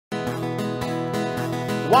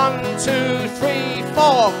1, 2, 3,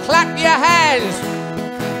 4. Clap your hands.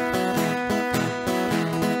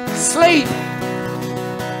 Sleep.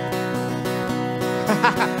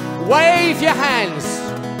 Wave your hands.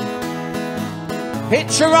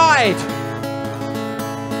 Hitch a ride.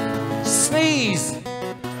 Sneeze.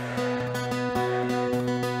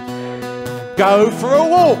 Go for a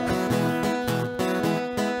walk.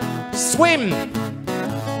 Swim.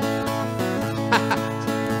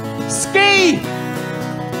 Ski.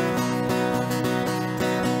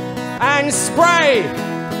 And spray.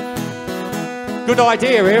 Good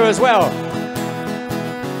idea here as well.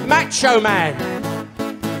 Macho man.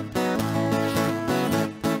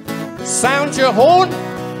 Sound your horn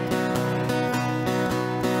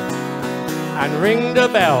and ring the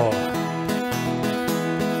bell.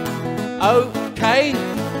 Okay.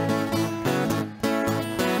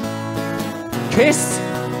 Kiss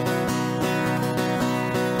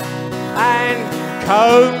and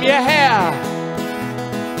comb your hair.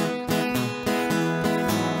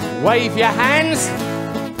 Wave your hands.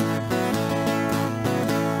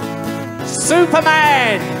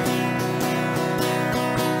 Superman.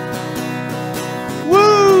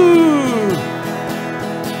 Woo!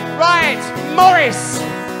 Right, Morris.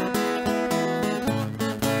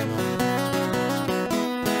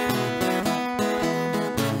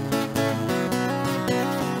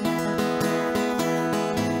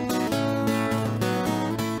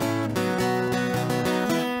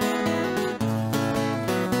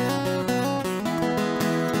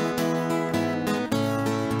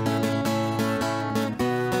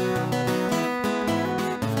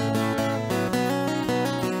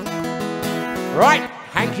 Right,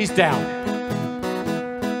 hankies down.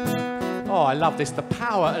 Oh, I love this, the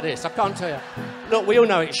power of this, I can't tell you. Look, we all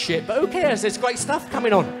know it's shit, but who cares? There's great stuff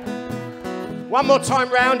coming on. One more time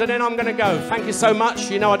round and then I'm gonna go. Thank you so much.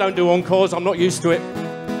 You know I don't do encores, I'm not used to it.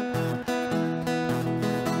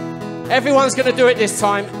 Everyone's gonna do it this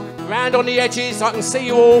time. Round on the edges, I can see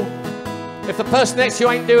you all. If the person next to you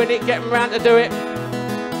ain't doing it, get them round to do it.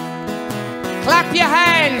 Clap your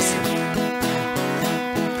hands.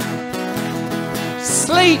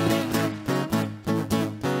 Sleep.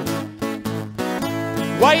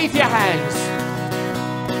 Wave your hands.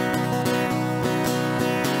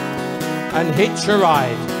 And hitch a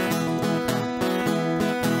ride.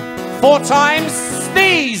 4 times,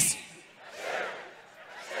 sneeze.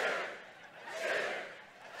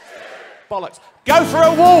 Bollocks. Go for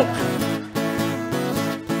a walk.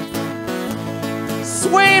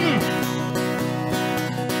 Swim.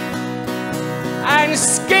 And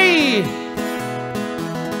ski.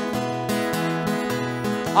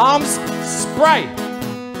 Arms, spray.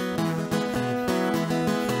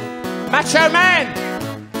 Macho man.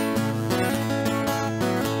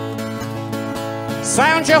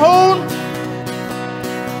 Sound your horn.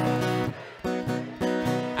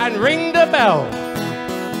 And ring the bell.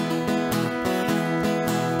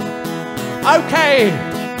 Okay.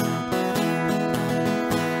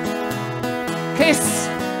 Kiss.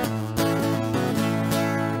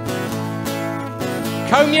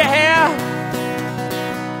 Comb your hair.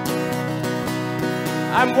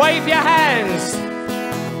 And wave your hands.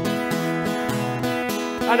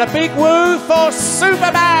 And a big woo for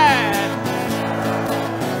Superman.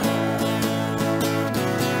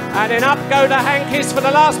 And then up go the hankies for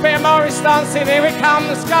the last bit of Morris dancing. Here it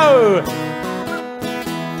comes, go.